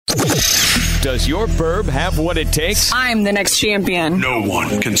Does your burb have what it takes? I'm the next champion. No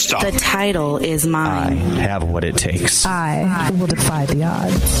one can stop. The title is mine. I have what it takes. I will defy the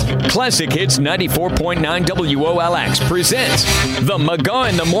odds. Classic Hits 94.9 WOLX presents the McGaw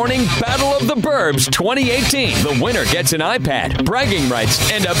in the Morning Battle of the Burbs 2018. The winner gets an iPad, bragging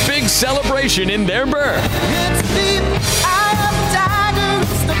rights, and a big celebration in their burb.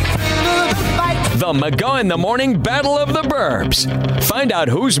 The McGaw in the Morning Battle of the Burbs. Find out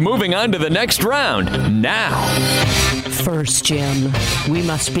who's moving on to the next round now. First, Jim, we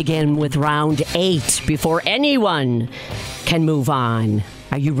must begin with round 8 before anyone can move on.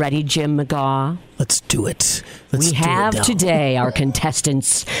 Are you ready, Jim McGaw? Let's do it. We have today our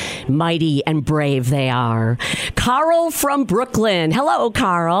contestants, mighty and brave they are. Karl from Brooklyn. Hello,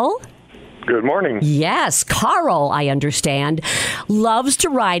 Karl. Good morning. Yes, Karl, I understand, loves to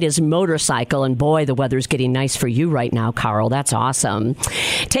ride his motorcycle. And boy, the weather's getting nice for you right now, Karl. That's awesome.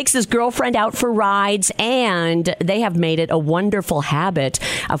 Takes his girlfriend out for rides, and they have made it a wonderful habit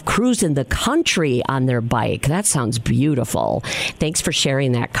of cruising the country on their bike. That sounds beautiful. Thanks for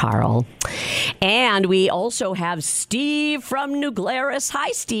sharing that, Karl. And we also have Steve from New Glarus.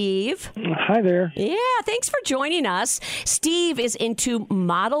 Hi, Steve. Hi there. Yeah, thanks for joining us. Steve is into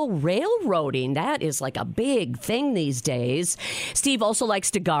model railroading. That is like a big thing these days. Steve also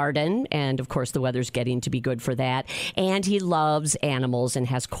likes to garden, and of course the weather's getting to be good for that. And he loves animals and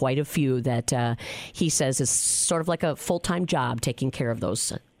has quite a few that he says is sort of like a full-time job taking care of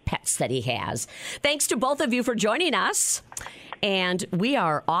those pets that he has. Thanks to both of you for joining us. And we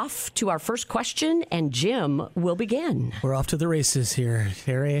are off to our first question, and Jim will begin. We're off to the races here,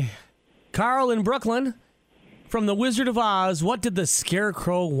 Terry. Karl in Brooklyn, from The Wizard of Oz, what did the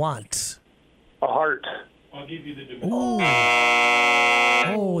Scarecrow want? A heart. I'll give you the Oh,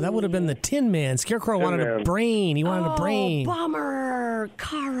 that would have been the Tin Man. Scarecrow wanted a brain. He wanted a brain. Bummer.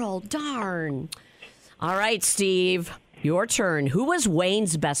 Karl, darn. All right, Steve, your turn. Who was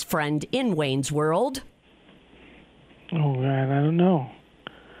Wayne's best friend in Wayne's World? Oh, God, I don't know.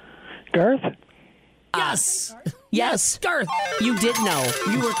 Garth? Yes. Yes, Garth. You did know.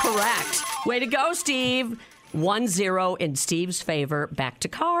 You were correct. Way to go, Steve. 1-0 in Steve's favor. Back to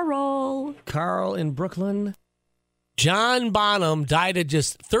Karl. Karl in Brooklyn. John Bonham died at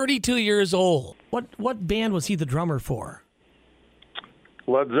just 32 years old. What band was he the drummer for?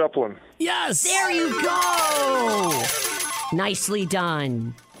 Led Zeppelin. Yes. There you go. Nicely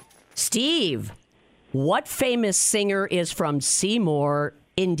done. Steve, what famous singer is from Seymour,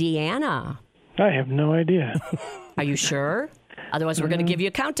 Indiana? I have no idea. Are you sure? Otherwise, we're going to give you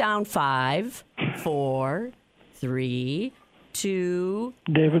a countdown. 5, 4, 3, 2.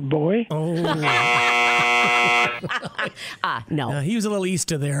 David Bowie? Oh. No. He was a little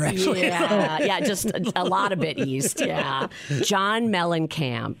east of there, actually. Yeah, just a lot of bit east, yeah. John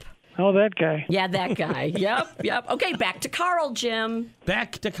Mellencamp. Oh, that guy. Yeah, that guy. Yep. Okay, back to Karl, Jim.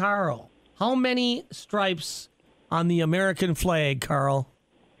 Back to Karl. How many stripes on the American flag, Karl?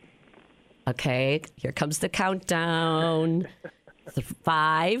 Okay, here comes the countdown.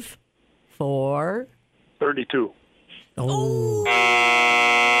 5, 4. 32. Oh.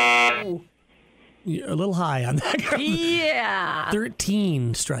 You're a little high on that. Yeah.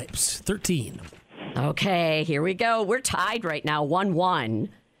 13 stripes. 13. Okay, here we go. We're tied right now, 1-1.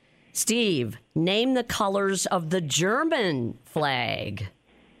 Steve, name the colors of the German flag.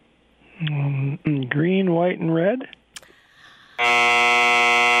 Green, white, and red?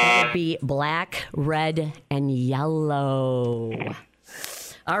 That would be black, red, and yellow.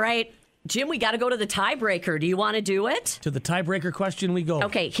 All right, Jim, we got to go to the tiebreaker. Do you want to do it? To the tiebreaker question we go.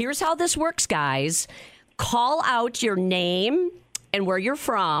 Okay, here's how this works, guys. Call out your name and where you're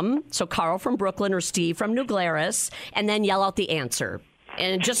from. So Karl from Brooklyn or Steve from New Glarus, and then yell out the answer.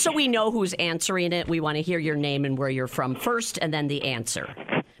 And just so we know who's answering it, we want to hear your name and where you're from first, and then the answer.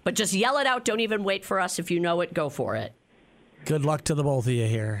 But just yell it out. Don't even wait for us. If you know it, go for it. Good luck to the both of you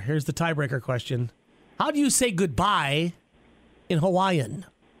here. Here's the tiebreaker question. How do you say goodbye in Hawaiian?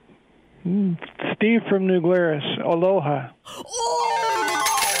 Steve from New Glarus. Aloha.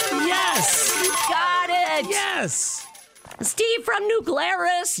 Oh! Yes! You got it! Yes! Steve from New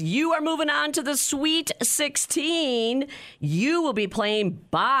Glarus, you are moving on to the Sweet 16. You will be playing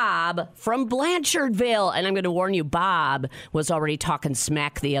Bob from Blanchardville. And I'm going to warn you, Bob was already talking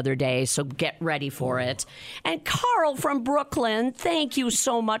smack the other day, so get ready for it. And Karl from Brooklyn, thank you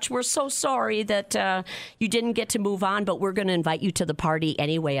so much. We're so sorry that you didn't get to move on, but we're going to invite you to the party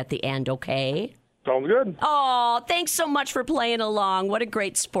anyway at the end, okay? Sounds good. Oh, thanks so much for playing along. What a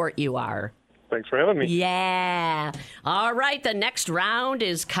great sport you are. Thanks for having me. Yeah. All right. The next round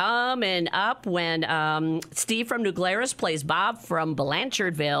is coming up when Steve from New Glarus plays Bob from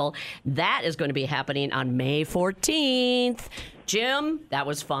Blanchardville. That is going to be happening on May 14th. Jim, that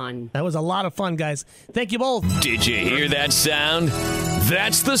was fun. That was a lot of fun, guys. Thank you both. Did you hear that sound?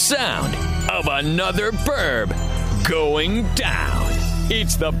 That's the sound of another Burb going down.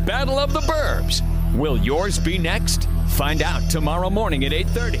 It's the Battle of the Burbs. Will yours be next? Find out tomorrow morning at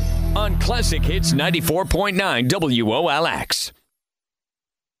 8:30 on Classic Hits 94.9 WOLX.